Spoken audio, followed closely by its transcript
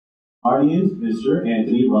Audience, Mr.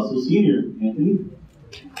 Anthony Russell Sr. Anthony.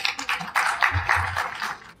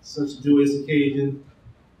 Such a joyous occasion,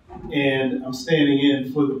 and I'm standing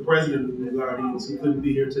in for the president of the Blue Guardians who couldn't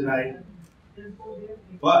be here tonight,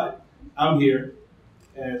 but I'm here,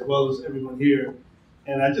 as well as everyone here,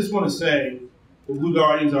 and I just want to say the Blue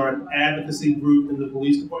Guardians are an advocacy group in the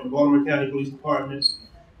police department, Baltimore County Police Department.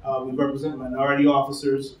 We represent minority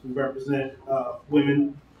officers, we represent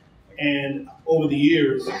women, and over the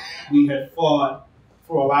years, we have fought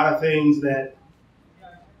for a lot of things that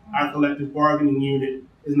our collective bargaining unit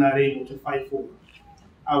is not able to fight for.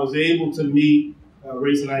 I was able to meet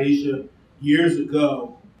Race and Aisha years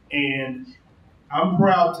ago, and I'm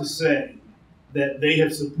proud to say that they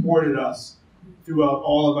have supported us throughout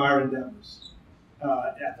all of our endeavors.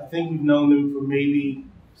 I think we've known them for maybe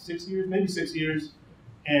 6 years,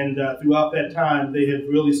 and throughout that time, they have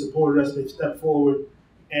really supported us. They've stepped forward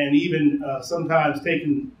and even sometimes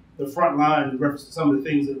taken the front line in reference to some of the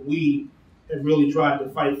things that we have really tried to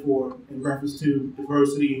fight for in reference to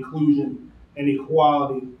diversity, inclusion, and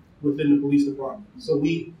equality within the police department. So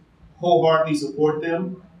we wholeheartedly support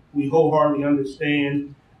them. We wholeheartedly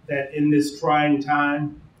understand that in this trying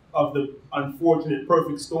time of the unfortunate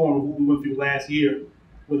perfect storm of what we went through last year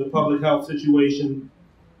with a public health situation,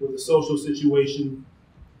 with a social situation,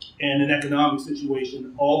 and an economic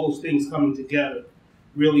situation, all those things coming together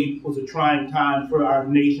really was a trying time for our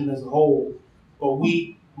nation as a whole. But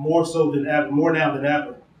we, more so than ever, more now than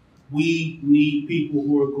ever, we need people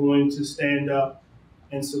who are going to stand up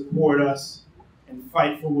and support us and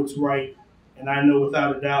fight for what's right. And I know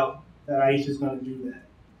without a doubt that Aisha's going to do that.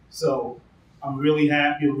 So I'm really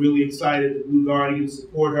happy and really excited that Blue Guardians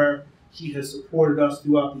support her. She has supported us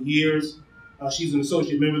throughout the years. She's an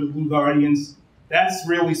associate member of the Blue Guardians. That's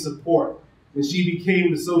really support. When she became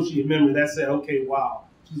an associate member, that said, okay, wow,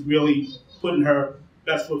 she's really putting her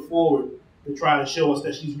best foot forward to try to show us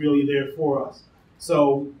that she's really there for us.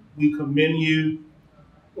 So we commend you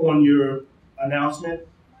on your announcement.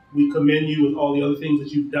 We commend you with all the other things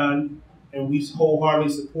that you've done, and we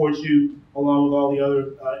wholeheartedly support you along with all the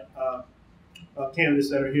other candidates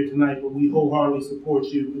that are here tonight, but we wholeheartedly support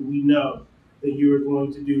you, and we know that you are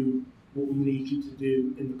going to do what we need you to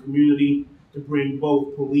do in the community to bring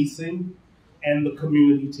both policing and the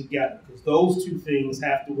community together, because those two things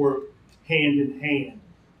have to work hand in hand.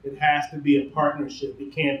 It has to be a partnership.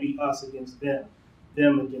 It can't be us against them,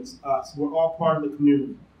 them against us. We're all part of the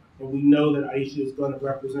community, and we know that Aisha is going to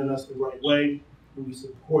represent us the right way, and we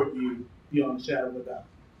support you beyond a shadow of a doubt.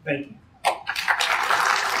 Thank you.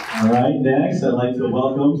 All right, next, I'd like to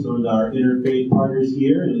welcome some of our interfaith partners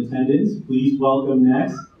here in attendance. Please welcome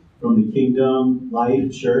next from the Kingdom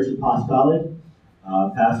Life Church Apostolic,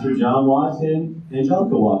 Pastor John Watts and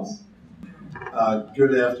Angelica Watts.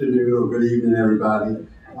 Good afternoon or good evening, everybody.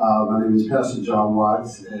 My name is Pastor John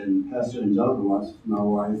Watts and Pastor Angelica Watts, my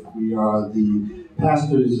wife. We are the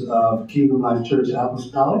pastors of Kingdom Life Church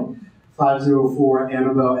Apostolic, 504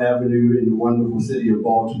 Annabelle Avenue in the wonderful city of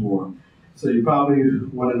Baltimore. So you probably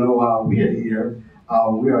want to know why we're here.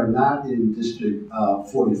 We are not in District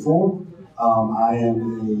 44. I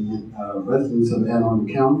am a resident of Anne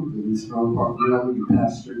Arundel County, in East Round Park, Maryland. We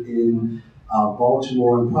pastor in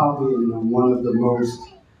Baltimore, and probably in one of the most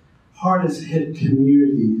hardest hit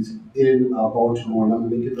communities in Baltimore. And I'm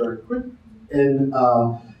going to make it very quick. And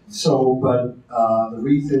the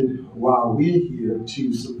reason why we're here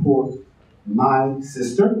to support my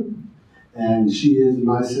sister, and she is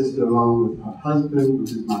my sister along with her husband,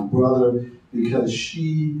 which is my brother, because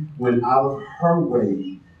she went out of her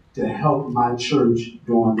way to help my church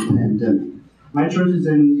during the pandemic. My church is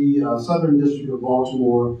in the Southern District of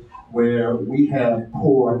Baltimore, where we have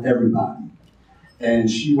poor everybody. And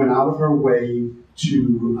she went out of her way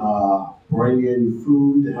to bring in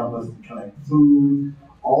food, to help us collect food,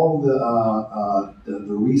 all of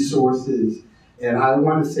the resources. And I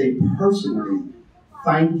want to say personally,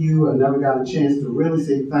 thank you. I never got a chance to really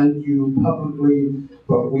say thank you publicly,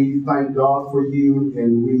 but we thank God for you,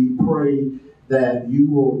 and we pray that you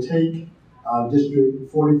will take District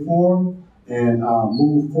 44 and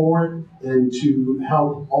move forward and to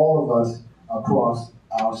help all of us across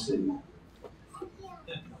our city.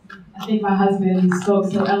 I think my husband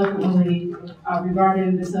spoke so eloquently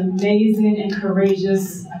regarding this amazing and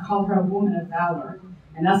courageous, I call her a woman of valor.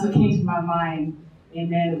 And that's what came to my mind.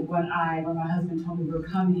 Amen. When my husband told me we were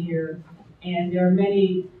coming here, and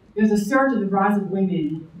there's a surge of the rise of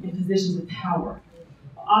women in positions of power.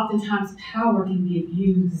 Oftentimes power can be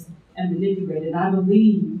abused and manipulated. And I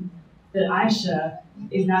believe that Aisha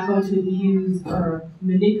is not going to abuse or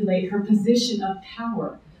manipulate her position of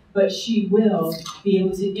power, but she will be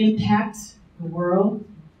able to impact the world,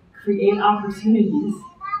 create opportunities,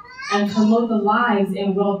 and promote the lives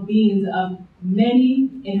and well-being of many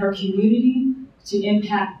in her community to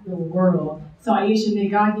impact the world. So Aisha, may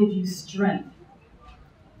God give you strength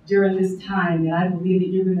during this time, and I believe that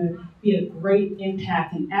you're going to be a great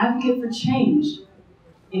impact and advocate for change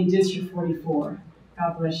in District 44.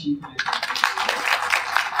 God bless you.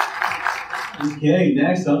 Okay,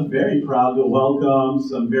 next I'm very proud to welcome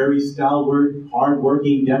some very stalwart,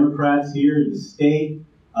 hardworking Democrats here in the state.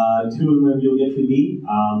 Two of them you'll get to meet.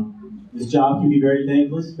 This job can be very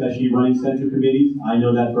thankless, especially running central committees. I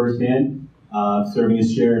know that firsthand, serving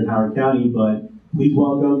as chair in Howard County, but please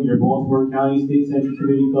welcome your Baltimore County State Central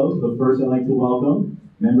Committee folks. But first I'd like to welcome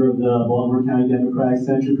member of the Baltimore County Democratic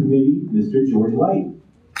Central Committee, Mr. George White.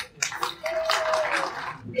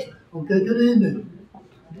 Okay, good evening.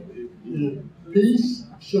 Peace,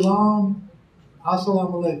 shalom,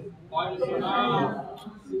 assalamu alaikum.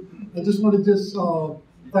 I just want to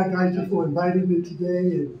thank Aisha for inviting me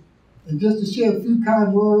today and just to share a few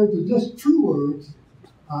kind words or just true words.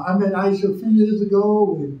 I met Aisha a few years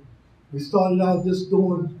ago and we started out just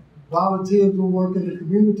doing volunteers and work in the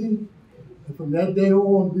community. And from that day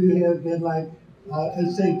on, we have been like,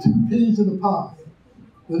 I'd say, two peas in the pod.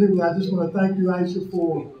 But anyway, I just want to thank you, Aisha,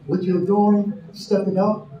 for what you're doing, stepping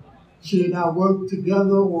up. She and I worked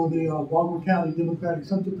together on the Baltimore County Democratic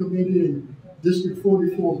Central Committee in District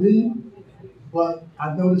 44B. But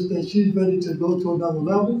I noticed that she's ready to go to another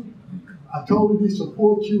level. I totally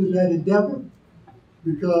support you in that endeavor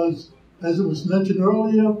because, as it was mentioned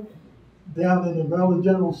earlier, down in the Maryland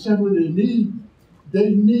General Assembly, they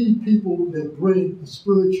need people that bring a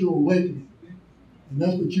spiritual awakening. And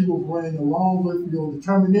that's what you will bring along with your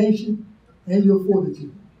determination and your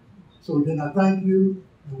fortitude. So again, I thank you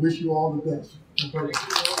and wish you all the best.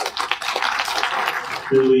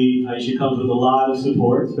 Clearly, Aisha comes with a lot of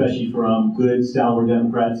support, especially from good stalwart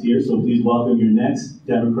Democrats here. So please welcome your next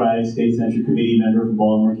Democratic State Central Committee member from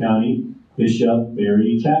Baltimore County, Bishop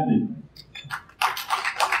Barry Chapman.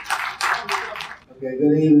 Okay,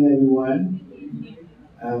 good evening, everyone.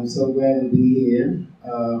 I'm so glad to be here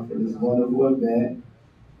for this wonderful event.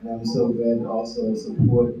 And I'm so glad to also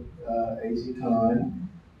support Aisha Khan.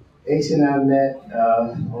 Aisha and I met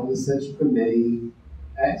on the Central Committee.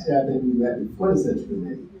 Actually, I think we met before the Central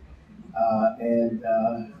Committee.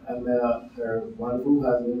 I met her wonderful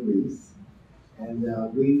husband, Reese. And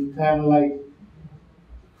we kind of like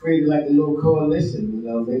created like a little coalition, you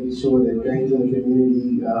know, making sure that things in the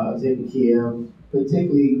community are taken care of,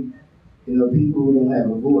 particularly, you know, people who don't have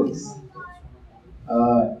a voice.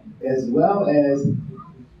 As well as,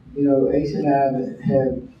 you know, Aisha and I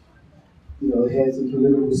have, you know, had some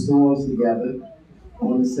political storms together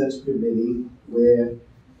on the Central Committee where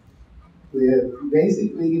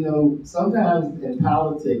basically, you know, sometimes in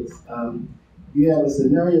politics, you have a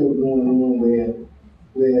scenario going on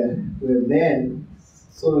where men,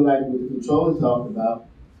 sort of like what the controller talked about,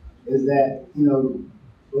 is that, you know,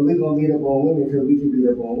 well, we're going to beat up on women because we can beat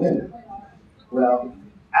up on women. Well,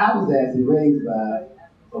 I was actually raised by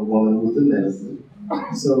a woman who was a minister,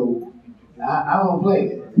 so I don't play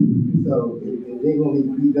it. So if they're going to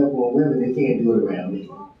be beat up on women, they can't do it around me.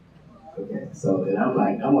 Okay, so then I'm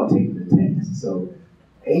like, I'm going to take it to task. So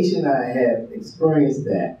Aisha and I have experienced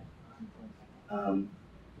that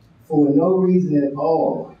for no reason at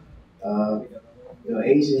all. You know,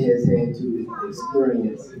 Aisha has had to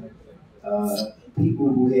experience people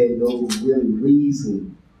who had no real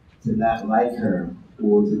reason to not like her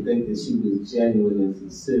or to think that she was genuine and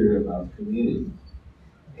sincere about the community.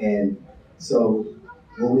 And so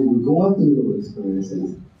when we were going through those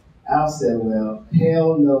experiences, I said, well,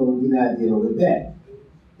 hell no, we're not dealing with that.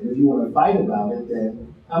 And if you want to fight about it,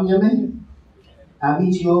 then I'm your man. I'll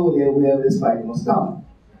meet you over there wherever this fight will start.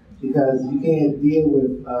 Because you can't deal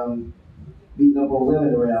with beating up on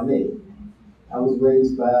women around me. I was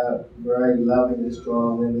raised by very loving and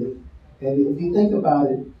strong women. And if you think about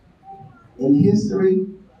it, in history,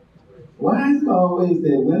 why is it always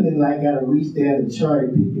that women like gotta reach down and cherry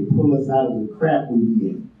pick and pull us out of the crap we be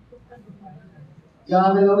in?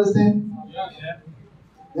 Y'all ever notice that?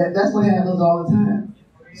 That's what happens all the time.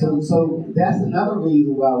 So that's another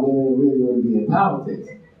reason why women really want to be in politics,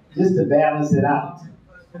 just to balance it out.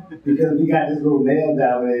 Because we got this little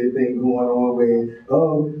male-dominated thing going on where,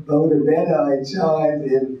 the men are in charge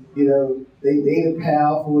and, you know, they're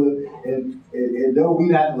powerful and no,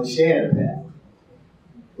 we're not going to share the power.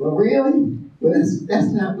 Well, really? Well,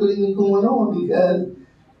 that's not really even going on because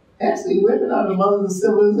actually women are the mothers of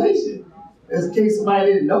civilization. As in case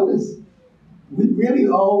somebody didn't notice, we really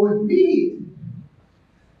all would be.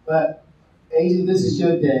 But, Asia, this is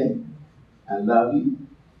your day. I love you.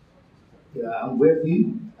 I'm with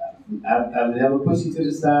you. I've never pushed you to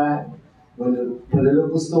the side. When the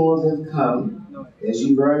political storms have come, as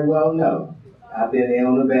you very well know, I've been there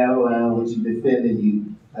on the battle line with you, defending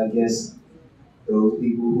you against those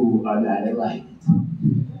people who are not enlightened.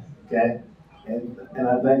 Okay? And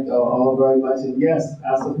I thank all very much. And yes,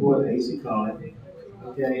 I support Aisha Cohen.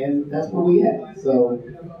 Okay, and that's where we at. So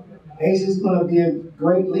Aisha's going to be a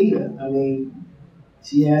great leader. I mean,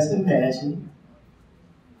 she has compassion.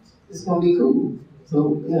 It's going to be cool.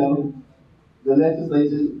 So, you know, the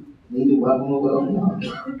legislature need to welcome her with open arms.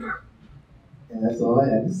 And that's all I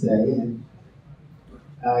have to say. And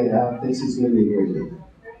I think she's going to be a great leader.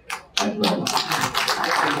 Thank you very much.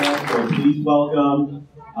 So please welcome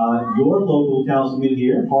your local councilman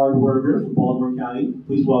here, hard worker from Baltimore County.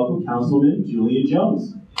 Please welcome Councilman Julian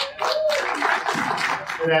Jones.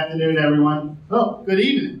 Good afternoon, everyone. Oh, good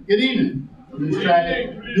evening. Good evening. Lose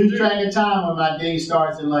track of time when my day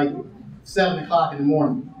starts at like 7 o'clock in the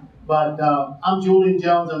morning. But I'm Julian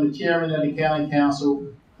Jones. I'm the chairman of the county council.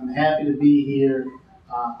 I'm happy to be here.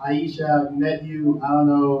 Aisha, I met you, I don't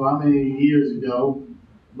know how many years ago,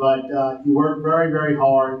 but you worked very, very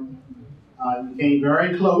hard. You came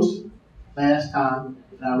very close last time,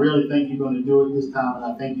 and I really think you're going to do it this time, and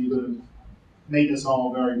I think you're going to make us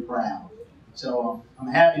all very proud. So I'm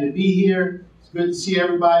happy to be here. It's good to see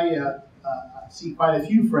everybody. I see quite a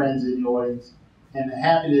few friends in the audience, and I'm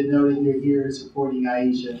happy to know that you're here supporting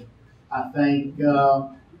Aisha. I think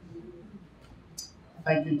your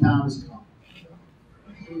time has come,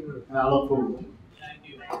 and I look forward to it. Thank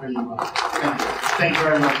you very much. Thank you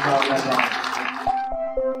very much. God bless all.